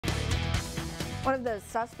One of the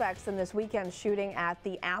suspects in this weekend shooting at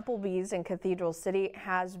the Applebee's in Cathedral City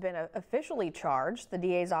has been officially charged. The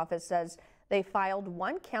DA's office says they filed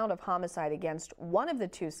one count of homicide against one of the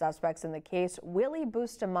two suspects in the case, Willie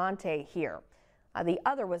Bustamante here. The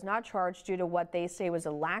other was not charged due to what they say was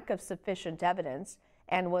a lack of sufficient evidence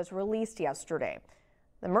and was released yesterday.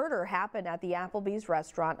 The murder happened at the Applebee's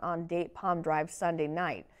restaurant on Date Palm Drive Sunday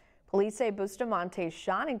night. Police say Bustamante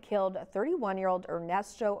shot and killed 31-year-old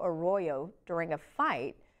Ernesto Arroyo during a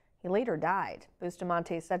fight. He later died.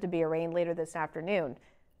 Bustamante is set to be arraigned later this afternoon.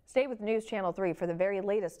 Stay with News Channel 3 for the very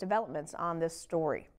latest developments on this story.